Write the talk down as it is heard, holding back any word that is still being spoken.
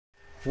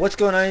What's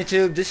going on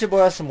YouTube? This is your boy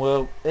Awesome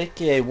Will,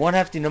 aka one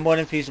half the number one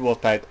in piece of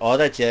Wolfpack, all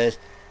that jazz,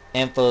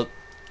 and for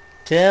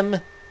Tim,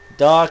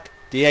 Doc,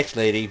 DX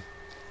Lady,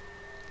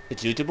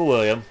 it's YouTuber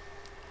William,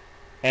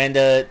 and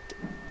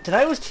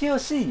tonight was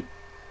TLC,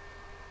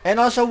 and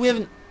also we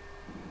haven't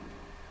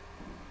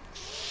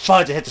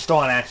fudge, I hit the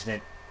store on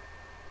accident.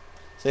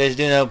 So as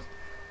you do know,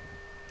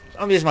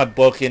 I'm using my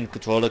broken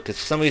controller because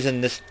for some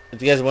reason this,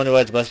 if you guys wonder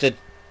why it's busted,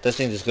 this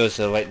thing just goes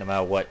to the right no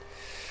matter what.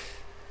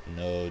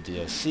 No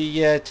DLC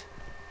yet.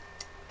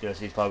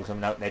 DLC is probably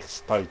coming out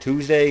next, probably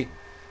Tuesday,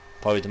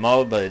 probably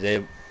tomorrow, but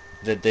the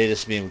day this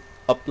is being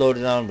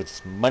uploaded on, which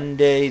is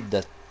Monday,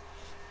 the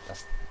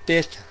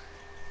 5th.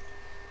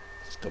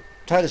 Let's go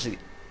try this again.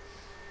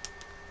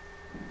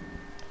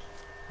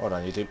 Hold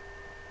on, YouTube.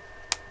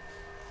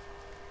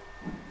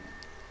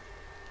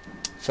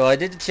 So I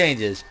did the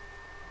changes.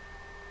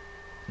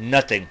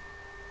 Nothing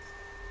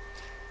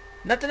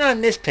on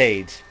this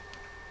page,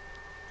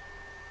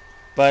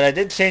 but I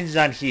did changes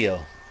on here.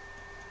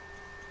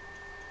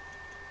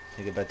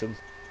 Get back to them.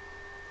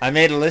 I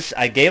made a list.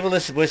 I gave a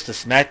list of which the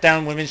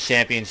SmackDown Women's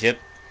Championship,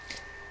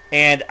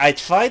 and I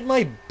tried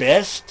my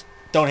best.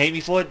 Don't hate me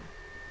for it.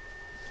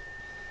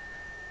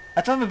 I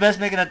tried my best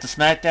making up the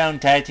SmackDown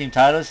Tag Team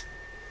titles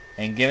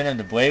and giving them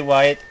to Bray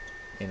Wyatt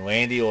and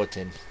Randy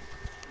Orton.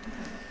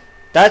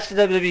 That's the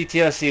WWE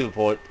TLC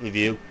report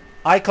review.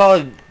 I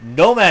called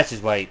no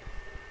matches right.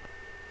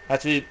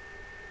 That's what.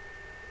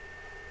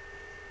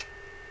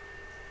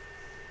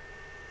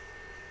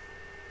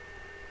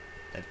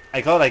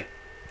 I called like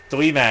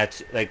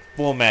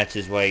 4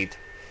 matches right.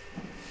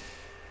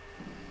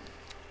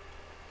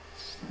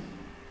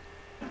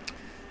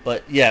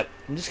 But yeah,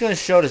 I'm just gonna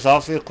show this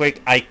off real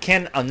quick.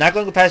 I'm not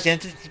going to go past the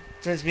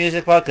entrance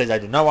music part because I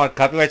do not want a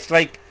copyright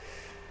strike.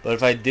 But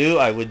if I do,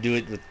 I would do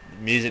it with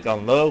music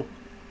on low.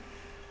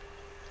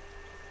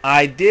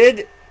 I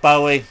did, by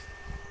the way,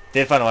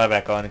 find a way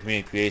back on the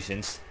Community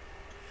Creations.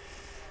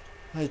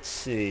 Let's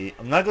see.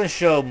 I'm not going to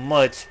show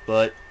much,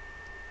 but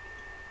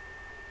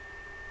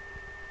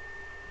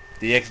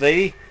the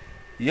X-Lady,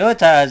 your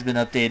tire has been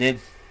updated.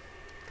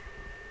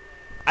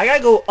 I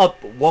gotta go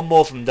up one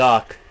more from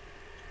Doc.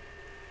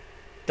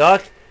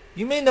 Doc,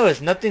 you may notice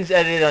nothing's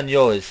edited on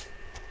yours.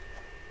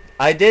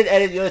 I did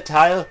edit your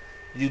tile.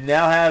 You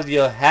now have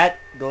your hat,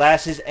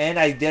 glasses, and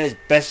I did as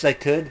best I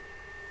could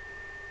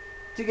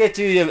to get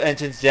to your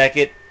entrance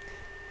jacket.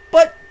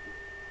 But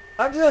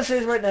I'm just gonna say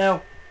this right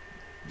now.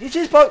 You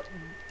just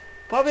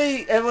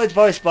probably everyone's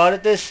probably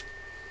spotted this.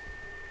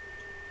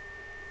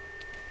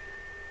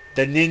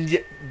 The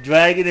Ninja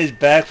Dragon is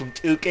back from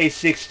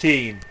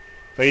 2K16,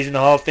 praising the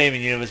Hall of Fame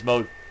in Universe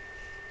mode.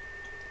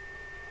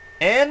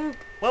 And,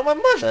 well, my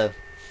mother.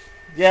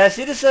 Yeah,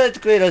 she decided to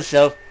create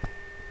herself.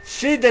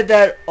 She did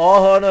that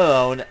all on her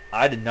own.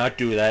 I did not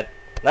do that.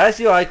 Last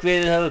year I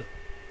created her.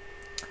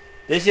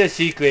 This year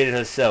she created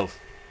herself.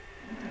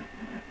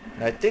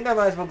 And I think I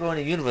might as well go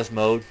into Universe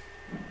mode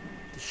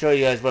to show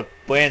you guys what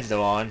brands they're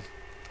on.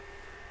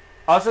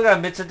 Also gotta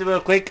admit something real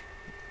quick.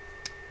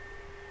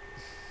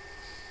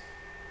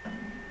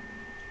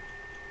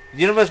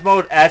 Universe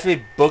mode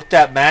actually booked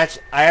that match.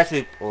 I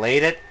actually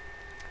played it.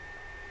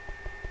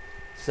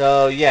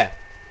 So yeah.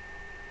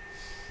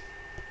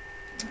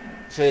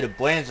 Show you the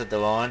brands that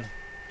they're on.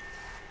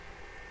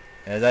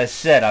 As I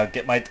said, I'll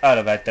get my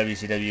title back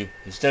WCW.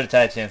 Instead of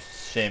tag champ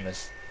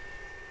Sheamus.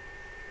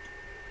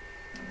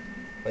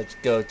 Let's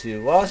go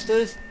to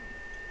rosters.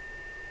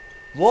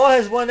 Raw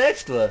has one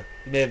extra,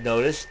 you may have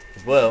noticed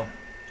as well.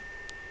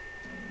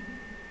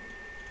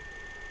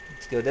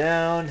 Let's go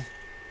down.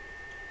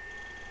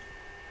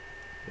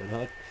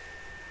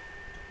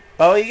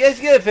 Oh, you guys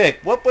get a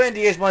pick. What brand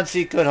do you guys want to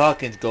see Kurt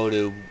Hawkins go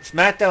to?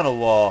 SmackDown or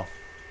Raw?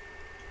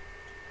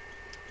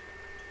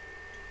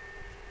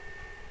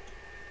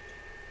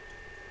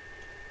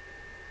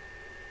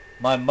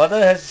 My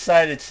mother has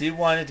decided she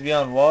wanted to be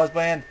on Raw's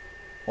brand,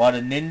 while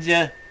the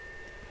Ninja,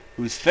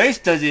 whose face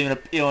doesn't even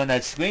appear on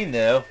that screen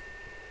though,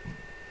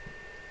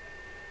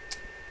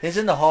 is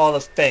in the Hall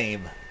of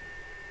Fame.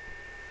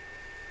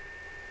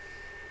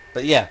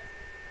 But yeah.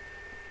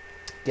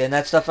 Getting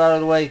that stuff out of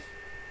the way.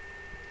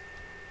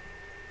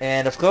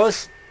 And of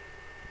course,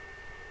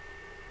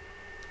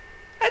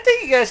 I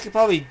think you guys can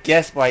probably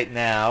guess right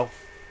now.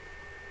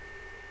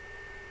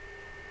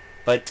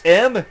 But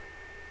Tim,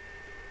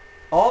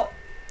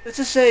 let's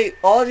just say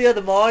all the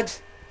other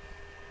mods,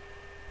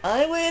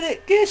 I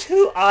waited. Guess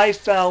who I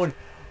found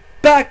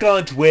back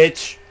on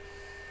Twitch?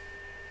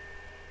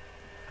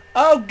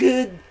 Our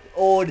good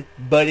old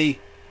buddy,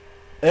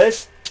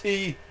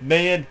 ST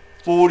Man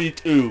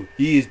 42.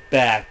 He is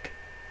back.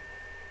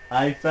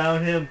 I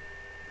found him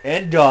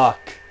and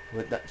Doc.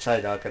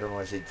 Sorry, Doc, I don't know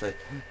what I said.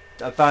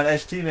 I found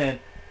ST Man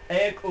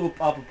and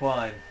Papa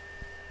Prime.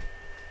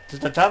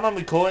 Since the time I'm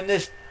recording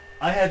this,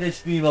 I have this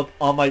stream up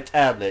on my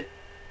tablet.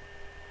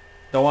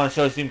 Don't want to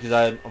show the stream because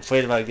I'm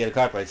afraid if I get a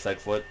copyright strike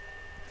for it.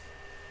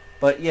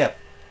 But yeah,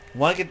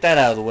 want to get that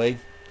out of the way.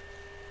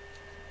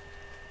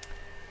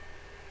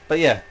 But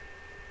yeah,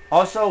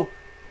 also,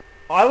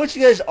 I want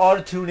you guys all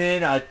to tune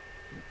in. I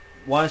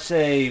want to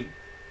say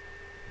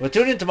We'll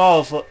tune in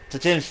tomorrow to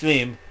Tim's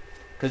stream,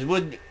 because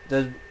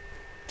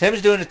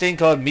Tim's doing a thing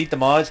called Meet the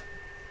Mods.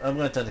 I'm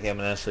going to turn the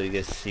camera now so you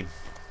guys see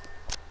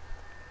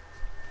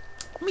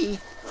me.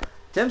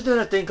 Tim's doing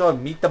a thing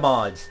called Meet the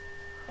Mods.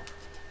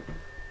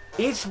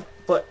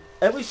 But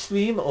every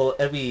stream, or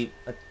every,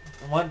 I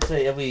want to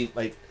say every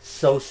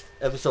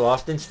so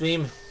often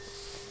stream,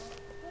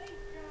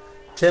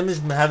 Tim is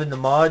having the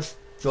mods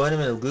join him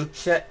in a group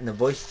chat, in the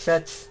voice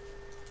chats.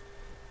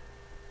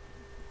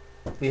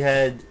 We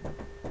had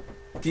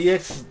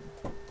DX,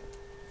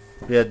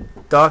 we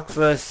had Doc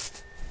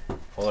first.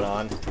 Hold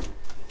on.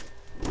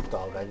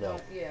 Dog, I know.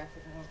 Yeah,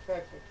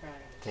 first we're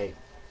trying. Okay.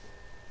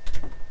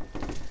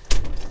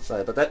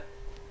 Sorry about that.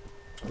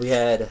 We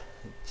had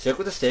Shook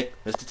with a Stick,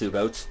 Mr. Two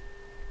Boats.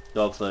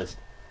 Dog first.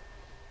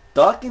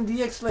 Doc and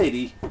DX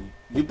Lady,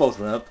 you both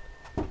went up.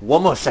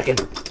 One more second.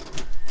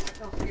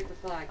 Don't forget the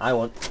flag. I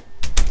won't.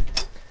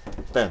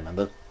 Better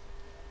remember.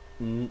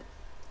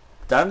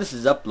 Time this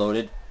is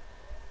uploaded,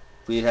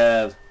 we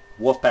have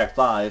Wolfpack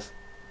 5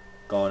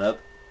 going up.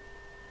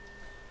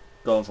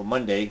 Going for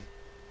Monday.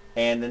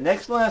 And the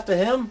next one after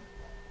him,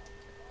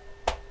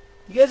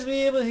 you guys will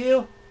be able to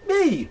hear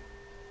me.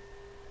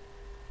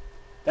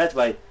 That's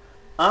right.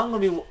 I'm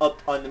going to be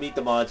up on the Meet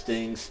the Mods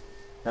things.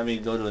 Let me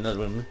go to another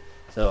room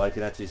so I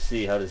can actually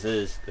see how this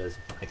is, because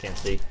I can't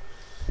see.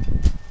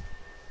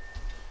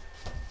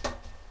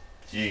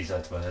 Jeez,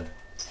 that's bad.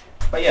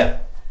 But yeah.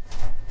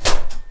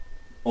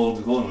 Old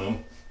the golden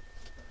room.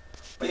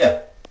 But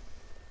yeah.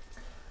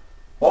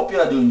 Hope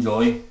y'all do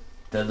enjoy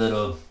the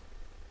little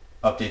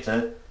update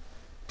there.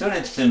 Tune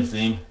into Tim's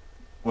stream.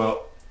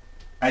 Well,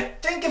 I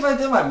think if I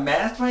did my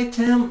math right,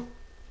 Tim,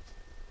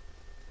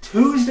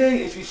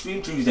 Tuesday, if you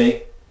stream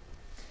Tuesday,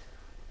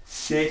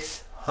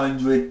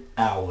 600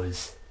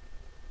 hours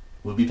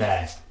will be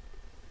passed.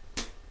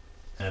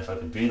 And if I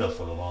can beat up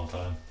for a long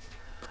time.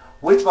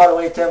 Which, by the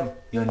way, Tim,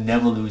 you're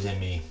never losing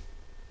me.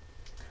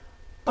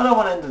 But I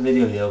want to end the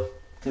video here,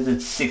 because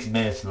it's 6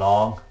 minutes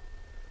long,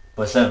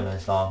 but 7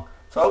 minutes long.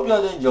 So I hope you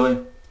all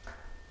enjoy.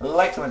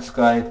 Like, comment,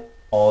 subscribe,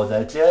 all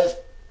that jazz.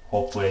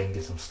 Hopefully I can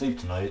get some sleep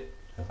tonight.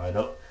 If I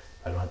don't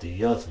have to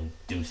yell at some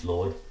douche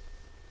lord.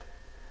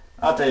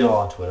 I'll tell you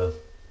all on Twitter.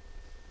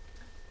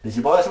 This is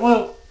your boy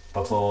Samuel.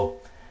 Before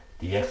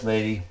the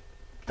X-Lady,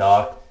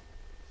 Doc,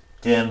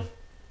 Tim,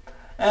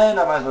 and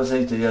I might as well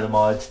say to the other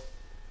mods,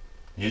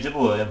 YouTube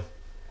William.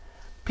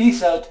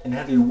 Peace out and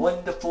have a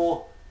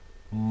wonderful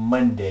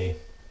Monday.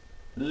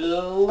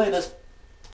 Latest.